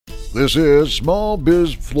This is Small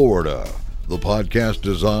Biz Florida, the podcast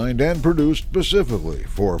designed and produced specifically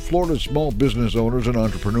for Florida small business owners and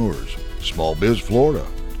entrepreneurs. Small Biz Florida,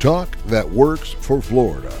 talk that works for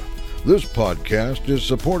Florida. This podcast is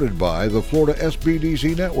supported by the Florida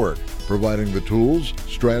SBDC Network, providing the tools,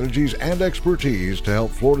 strategies, and expertise to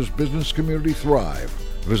help Florida's business community thrive.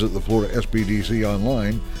 Visit the Florida SBDC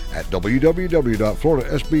online at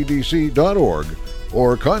www.floridasbdc.org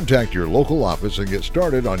or contact your local office and get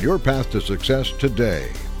started on your path to success today.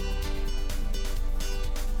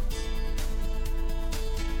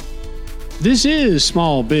 This is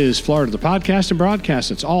Small Biz Florida, the podcast and broadcast.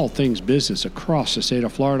 It's all things business across the state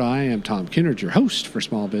of Florida. I am Tom Kinnard, your host for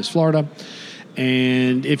Small Biz Florida.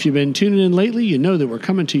 And if you've been tuning in lately, you know that we're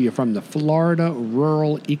coming to you from the Florida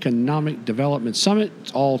Rural Economic Development Summit.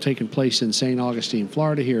 It's all taking place in St. Augustine,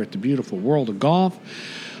 Florida, here at the beautiful World of Golf.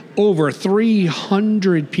 Over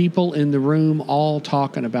 300 people in the room, all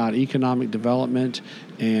talking about economic development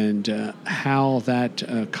and how that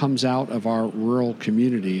comes out of our rural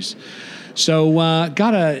communities. So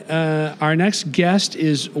our next guest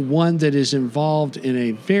is one that is involved in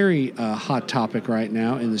a very hot topic right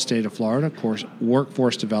now in the state of Florida, of course,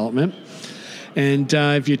 workforce development. And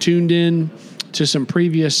if you tuned in to some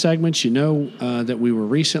previous segments, you know that we were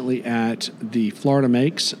recently at the Florida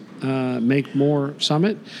Make More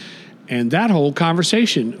Summit. And that whole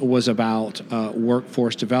conversation was about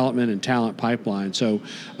workforce development and talent pipeline. So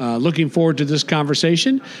looking forward to this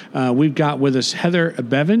conversation. We've got with us Heather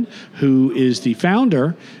Bevan, who is the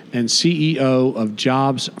founder and CEO of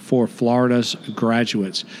Jobs for Florida's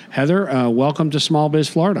Graduates. Heather, welcome to Small Biz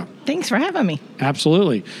Florida. Thanks for having me.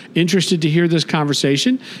 Absolutely. Interested to hear this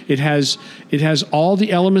conversation. It has all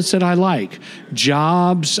the elements that I like.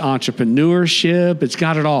 Jobs, entrepreneurship, it's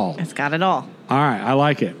got it all. It's got it all. All right, I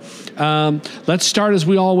like it. Let's start as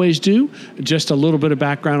we always do. Just a little bit of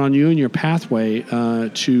background on you and your pathway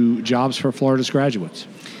to Jobs for Florida's Graduates.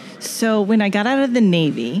 So when I got out of the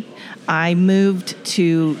Navy, I moved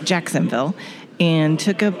to Jacksonville and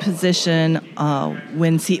took a position on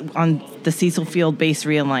the Cecil Field Base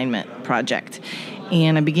Realignment Project.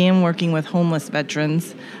 And I began working with homeless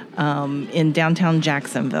veterans in downtown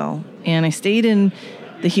Jacksonville. And I stayed in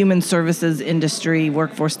the human services industry,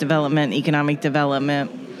 workforce development, economic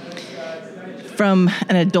development, from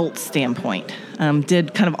an adult standpoint.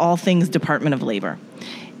 Did kind of all things Department of Labor.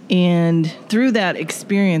 And through that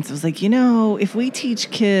experience, I was like, if we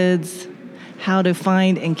teach kids how to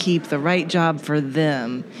find and keep the right job for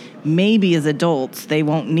them, maybe as adults, they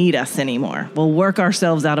won't need us anymore. We'll work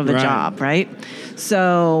ourselves out of a job, right?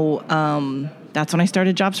 So that's when I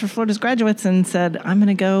started Jobs for Florida's Graduates and said, I'm going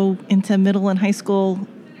to go into middle and high school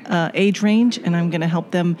age range, and I'm going to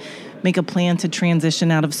help them make a plan to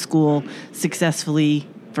transition out of school successfully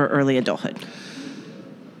for early adulthood.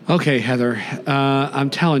 Okay, Heather, I'm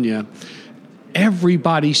telling you,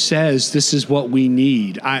 everybody says this is what we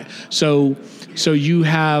need. So you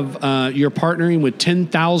have you're partnering with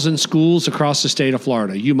 10,000 schools across the state of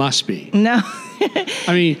Florida. You must be. No.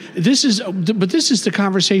 I mean, this is the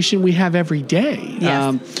conversation we have every day.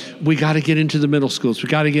 Yes. We got to get into the middle schools. We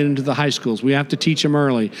got to get into the high schools. We have to teach them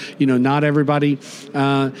early. Not everybody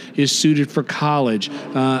is suited for college.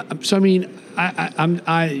 So I mean,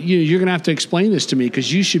 you're going to have to explain this to me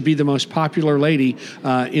because you should be the most popular lady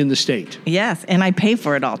in the state. Yes, and I pay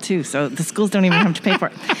for it all too, so the schools don't even have to pay for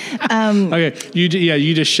it. Okay,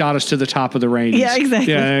 you just shot us to the top of the range. Yeah,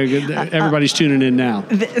 exactly. Yeah, everybody's tuning in now.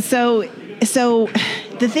 So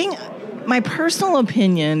the thing, my personal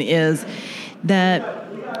opinion is that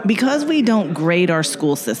because we don't grade our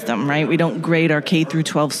school system, right? We don't grade our K through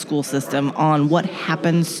 12 school system on what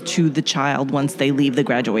happens to the child once they leave the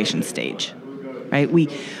graduation stage, right? We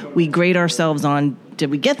grade ourselves on, did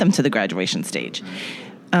we get them to the graduation stage?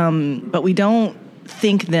 But we don't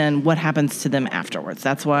think then what happens to them afterwards.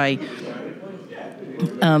 That's why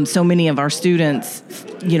so many of our students,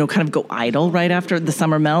 kind of go idle right after the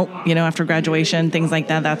summer melt, after graduation, things like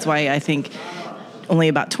that. That's why I think only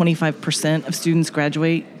about 25% of students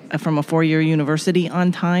graduate from a four-year university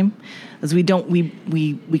on time, as we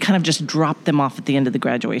kind of just drop them off at the end of the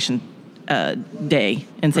graduation day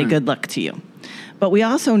and say, good luck to you. But we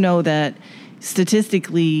also know that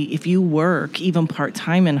statistically, if you work even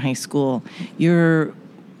part-time in high school, you're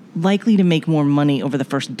likely to make more money over the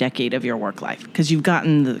first decade of your work life because you've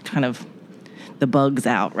gotten the bugs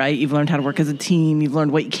out, right? You've learned how to work as a team. You've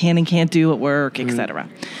learned what you can and can't do at work, et cetera.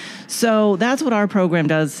 So that's what our program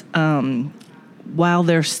does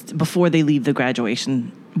before they leave the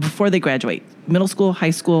graduation, before they graduate. Middle school,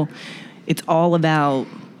 high school, it's all about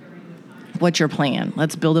what's your plan?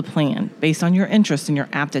 Let's build a plan based on your interests and your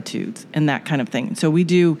aptitudes and that kind of thing. So we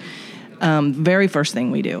do, very first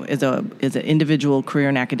thing we do is an individual career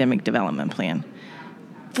and academic development plan.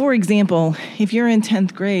 For example, if you're in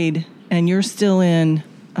 10th grade and you're still in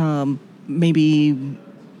maybe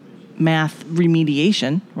math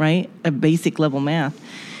remediation, right? A basic level math.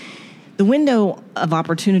 The window of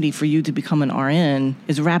opportunity for you to become an RN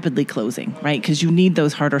is rapidly closing, right? Because you need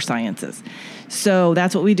those harder sciences. So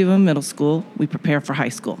that's what we do in middle school. We prepare for high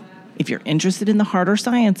school. If you're interested in the harder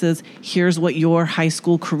sciences, here's what your high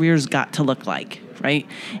school career's got to look like, right?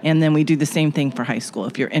 And then we do the same thing for high school.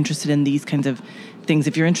 If you're interested in these kinds of things,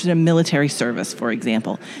 if you're interested in military service, for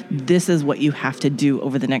example, this is what you have to do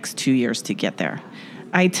over the next 2 years to get there.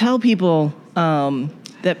 I tell people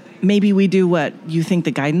that maybe we do what you think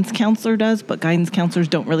the guidance counselor does, but guidance counselors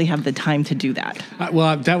don't really have the time to do that.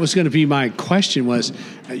 Well, that was going to be my question was,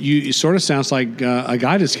 it sort of sounds like a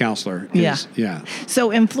guidance counselor. Yeah.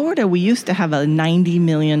 So in Florida, we used to have a $90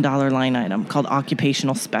 million line item called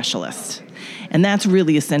occupational specialist. And that's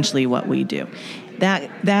really essentially what we do.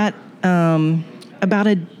 That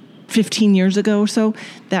about 15 years ago or so,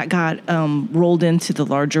 that got rolled into the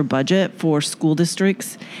larger budget for school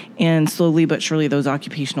districts, and slowly but surely those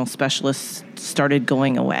occupational specialists started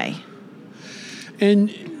going away. And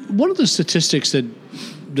one of the statistics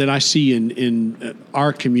that I see in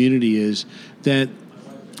our community is that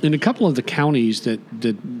in a couple of the counties that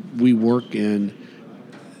we work in,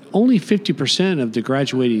 only 50% of the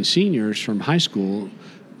graduating seniors from high school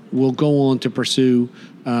will go on to pursue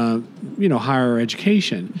higher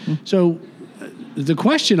education. Mm-hmm. So the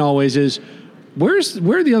question always is, where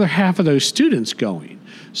are the other half of those students going?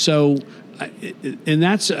 So, and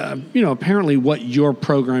that's apparently what your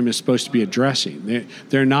program is supposed to be addressing.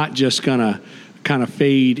 They're not just going to kind of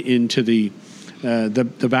fade into the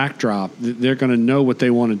backdrop. They're going to know what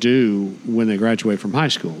they want to do when they graduate from high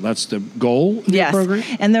school. That's the goal of your program?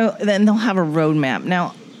 And they'll have a roadmap.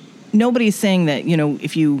 Now, nobody's saying that,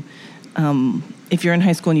 if you're in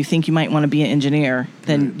high school and you think you might want to be an engineer,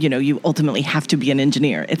 then, you ultimately have to be an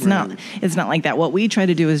engineer. It's not like that. What we try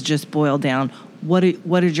to do is just boil down what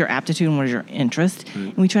is your aptitude and what is your interest. Right.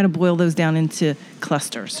 And we try to boil those down into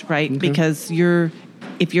clusters, right? Okay. Because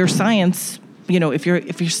if you're science, if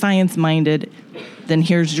you're science minded, then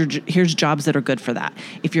here's jobs that are good for that.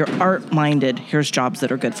 If you're art minded, here's jobs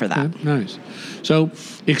that are good for that. Okay, nice. So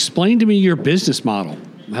explain to me your business model.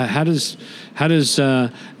 How does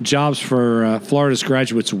Jobs for Florida's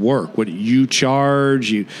Graduates work? What you charge?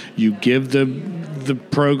 You give the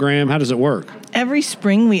program? How does it work? Every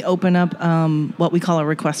spring we open up what we call a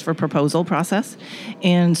request for proposal process,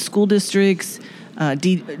 and school districts,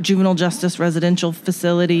 juvenile justice residential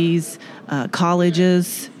facilities,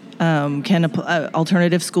 colleges,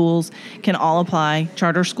 alternative schools can all apply.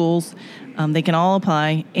 Charter schools, they can all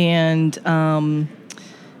apply, and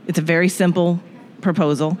it's a very simple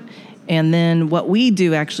proposal. And then what we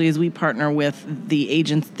do actually is we partner with the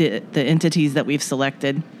agents, the entities that we've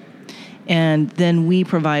selected, and then we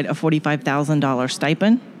provide a $45,000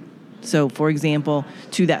 stipend. So, for example,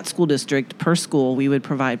 to that school district per school, we would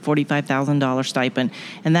provide $45,000 stipend,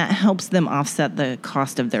 and that helps them offset the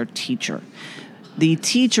cost of their teacher. The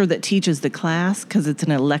teacher that teaches the class, because it's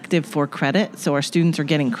an elective for credit, so our students are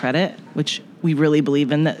getting credit, which we really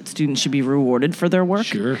believe in, that students should be rewarded for their work.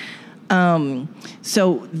 Sure.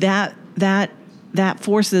 So that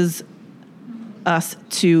forces us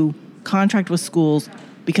to contract with schools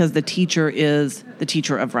because the teacher is the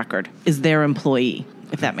teacher of record, is their employee,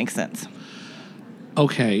 if that makes sense.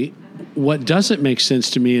 Okay. What doesn't make sense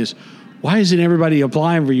to me is, why isn't everybody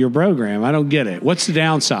applying for your program? I don't get it. What's the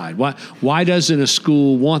downside? Why doesn't a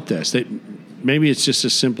school want this? Maybe it's just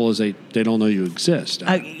as simple as they don't know you exist.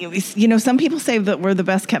 Some people say that we're the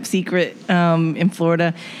best kept secret in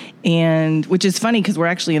Florida, and which is funny because we're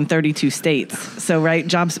actually in 32 states. So, right,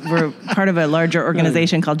 we're part of a larger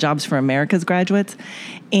organization called Jobs for America's Graduates,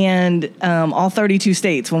 and all 32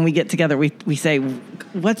 states, when we get together, we say,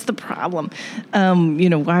 what's the problem?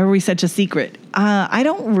 Why are we such a secret? I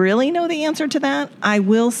don't really know the answer to that. I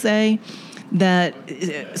will say that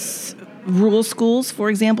rural schools,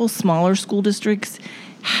 for example, smaller school districts,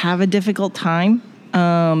 have a difficult time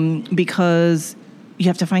because you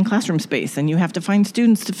have to find classroom space and you have to find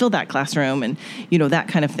students to fill that classroom and, that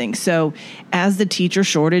kind of thing. So as the teacher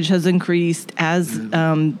shortage has increased, as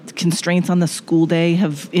constraints on the school day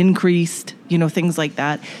have increased, things like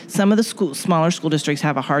that, some of the smaller school districts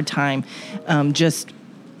have a hard time just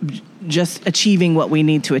achieving what we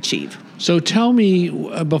need to achieve. So tell me,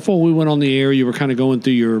 before we went on the air, you were kind of going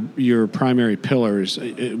through your primary pillars: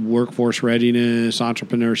 workforce readiness,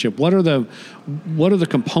 entrepreneurship. What are the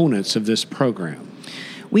components of this program?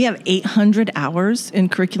 We have 800 hours in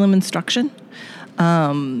curriculum instruction,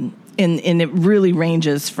 and it really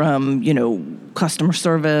ranges from customer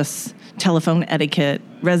service, telephone etiquette,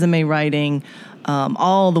 resume writing,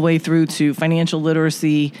 all the way through to financial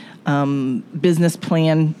literacy, business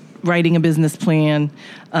plan. Writing a business plan,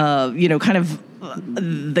 kind of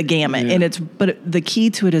the gamut. Yeah. But the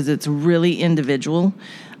key to it is it's really individual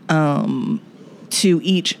to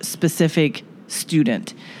each specific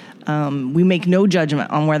student. We make no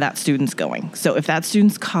judgment on where that student's going. So if that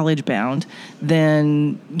student's college bound,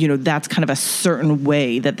 then that's kind of a certain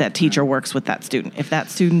way that teacher works with that student. If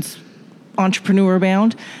that student's entrepreneur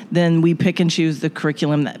bound, then we pick and choose the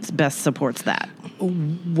curriculum that best supports that.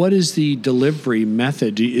 What is the delivery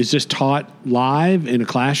method? Is this taught live in a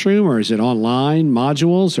classroom, or is it online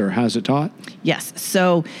modules, or how's it taught? Yes.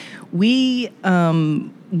 So we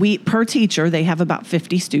per teacher, they have about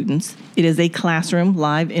 50 students. It is a classroom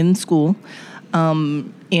live in school.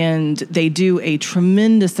 And they do a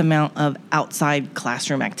tremendous amount of outside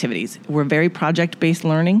classroom activities. We're very project-based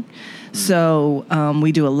learning. So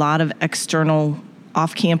we do a lot of external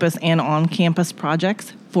off-campus and on-campus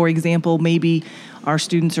projects. For example, maybe our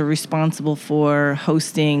students are responsible for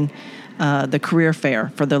hosting the career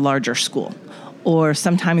fair for the larger school. Or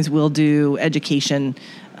sometimes we'll do education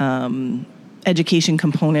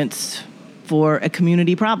components for a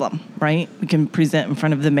community problem, right? We can present in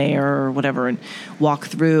front of the mayor or whatever and walk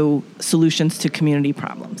through solutions to community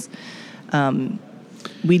problems.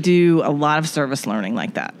 We do a lot of service learning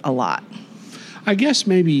like that, a lot. I guess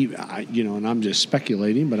maybe, and I'm just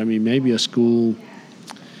speculating, but I mean, maybe a school,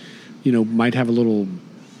 might have a little,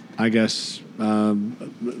 I guess,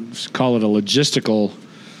 call it a logistical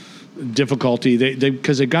difficulty.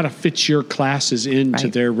 Because they've got to fit your classes into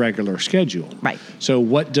their regular schedule. Right. So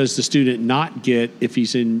what does the student not get if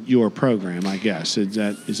he's in your program, I guess? Is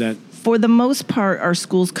that? For the most part, our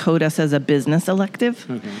schools code us as a business elective.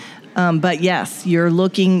 Okay. But yes,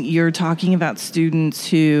 you're talking about students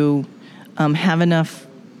who have enough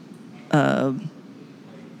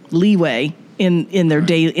leeway in their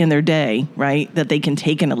day, right? That they can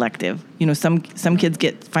take an elective. Some kids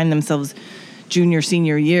find themselves junior,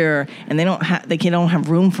 senior year, and they don't have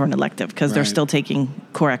room for an elective because they're still taking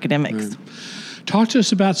core academics. Right. Talk to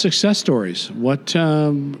us about success stories.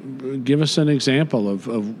 Give us an example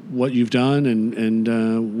of what you've done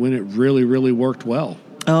and when it really, really worked well.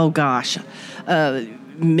 Oh gosh, I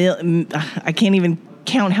can't even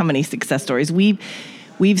count how many success stories we've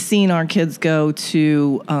seen our kids go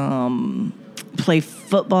to play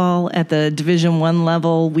football at the Division I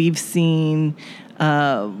level. We've seen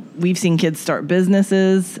kids start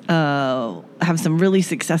businesses, have some really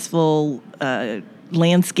successful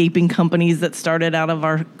landscaping companies that started out of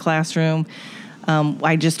our classroom.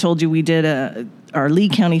 I just told you we did our Lee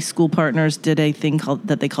County school partners did a thing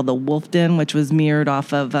that they called the Wolf Den, which was mirrored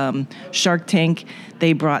off of Shark Tank.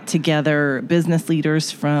 They brought together business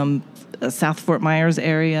leaders from South Fort Myers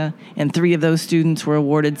area, and 3 of those students were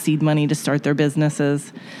awarded seed money to start their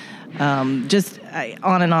businesses. On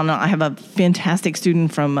and on. I have a fantastic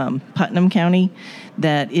student from Putnam County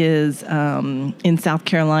that is in South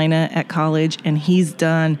Carolina at college, and he's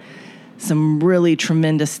done some really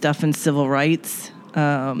tremendous stuff in civil rights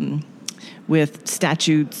with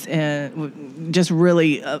statutes and just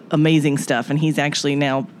really amazing stuff. And he's actually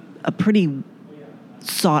now a pretty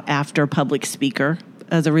sought-after public speaker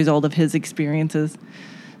as a result of his experiences.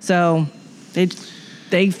 So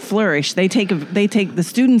they flourish. The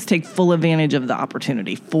students take full advantage of the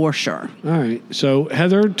opportunity for sure. All right. So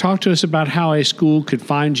Heather, talk to us about how a school could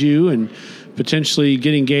find you and potentially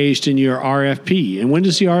get engaged in your RFP. And when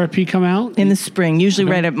does the RFP come out? In the spring,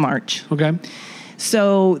 usually right at March. Okay.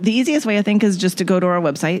 So the easiest way, I think, is just to go to our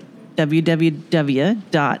website,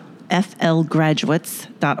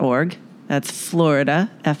 www.flgraduates.org. That's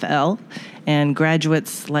Florida, FL, and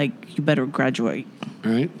graduates like you better graduate.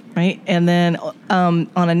 All right. Right? And then on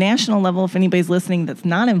a national level, if anybody's listening that's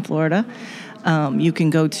not in Florida, you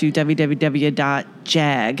can go to www.jag.org.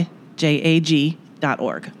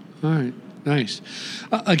 All right. Nice.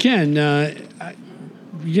 Again,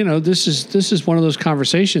 this is one of those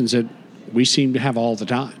conversations that we seem to have all the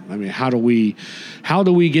time. I mean, how do we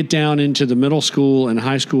get down into the middle school and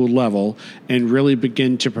high school level and really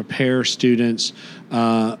begin to prepare students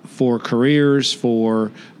for careers,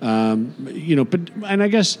 for and I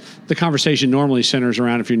guess the conversation normally centers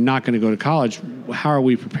around, if you're not going to go to college, how are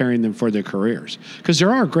we preparing them for their careers? Because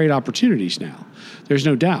there are great opportunities now. There's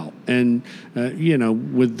no doubt. And,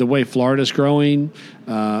 with the way Florida's growing,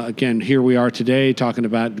 again, here we are today talking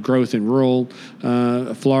about growth in rural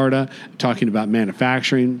Florida, talking about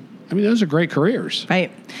manufacturing. I mean, those are great careers. Right.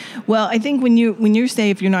 Well, I think when you say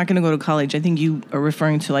if you're not going to go to college, I think you are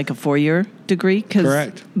referring to like a 4-year degree.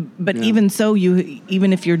 Correct. But even so,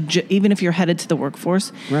 even if you're headed to the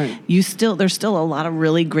workforce, right, there's still a lot of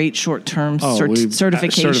really great short-term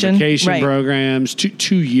certification programs,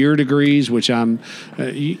 2-year degrees, which I'm,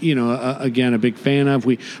 again, a big fan of.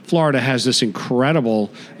 Florida has this incredible,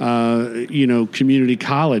 community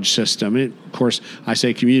college system. Of course, I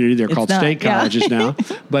say community; they're called state colleges now.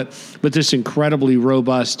 But this incredibly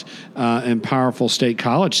robust and powerful state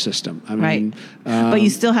college system. I mean, but you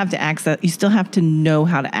still have to access. You still have to know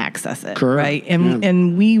how to access it, correct. Right?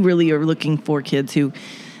 And we really are looking for kids who,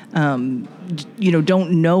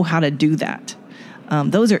 don't know how to do that.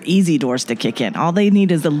 Those are easy doors to kick in. All they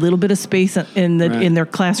need is a little bit of space in their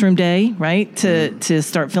classroom day, right, to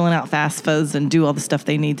start filling out FAFSAs and do all the stuff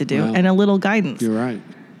they need to do, and a little guidance. You're right.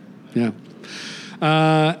 Yeah.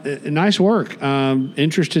 Nice work.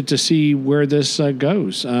 Interested to see where this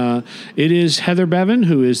goes. It is Heather Bevan,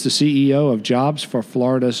 who is the CEO of Jobs for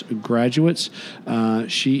Florida's Graduates.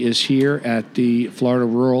 She is here at the Florida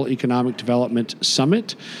Rural Economic Development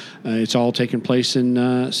Summit. It's all taking place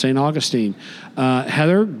in St. Augustine.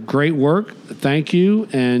 Heather, great work. Thank you.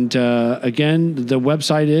 And again, the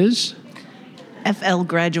website is?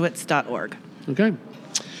 flgraduates.org. Okay.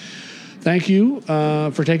 Thank you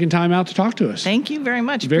for taking time out to talk to us. Thank you very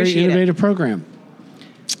much. Very innovative program.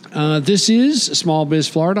 This is Small Biz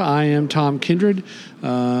Florida. I am Tom Kindred.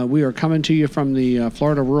 We are coming to you from the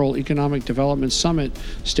Florida Rural Economic Development Summit.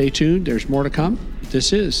 Stay tuned. There's more to come.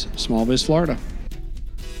 This is Small Biz Florida.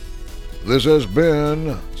 This has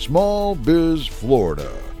been Small Biz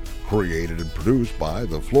Florida, created and produced by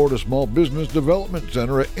the Florida Small Business Development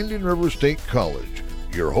Center at Indian River State College.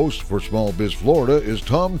 Your host for Small Biz Florida is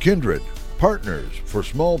Tom Kindred. Partners for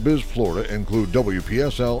Small Biz Florida include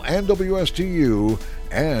WPSL and WSTU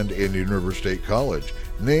and Indian River State College,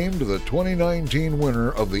 named the 2019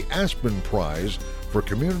 winner of the Aspen Prize for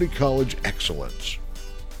Community College Excellence.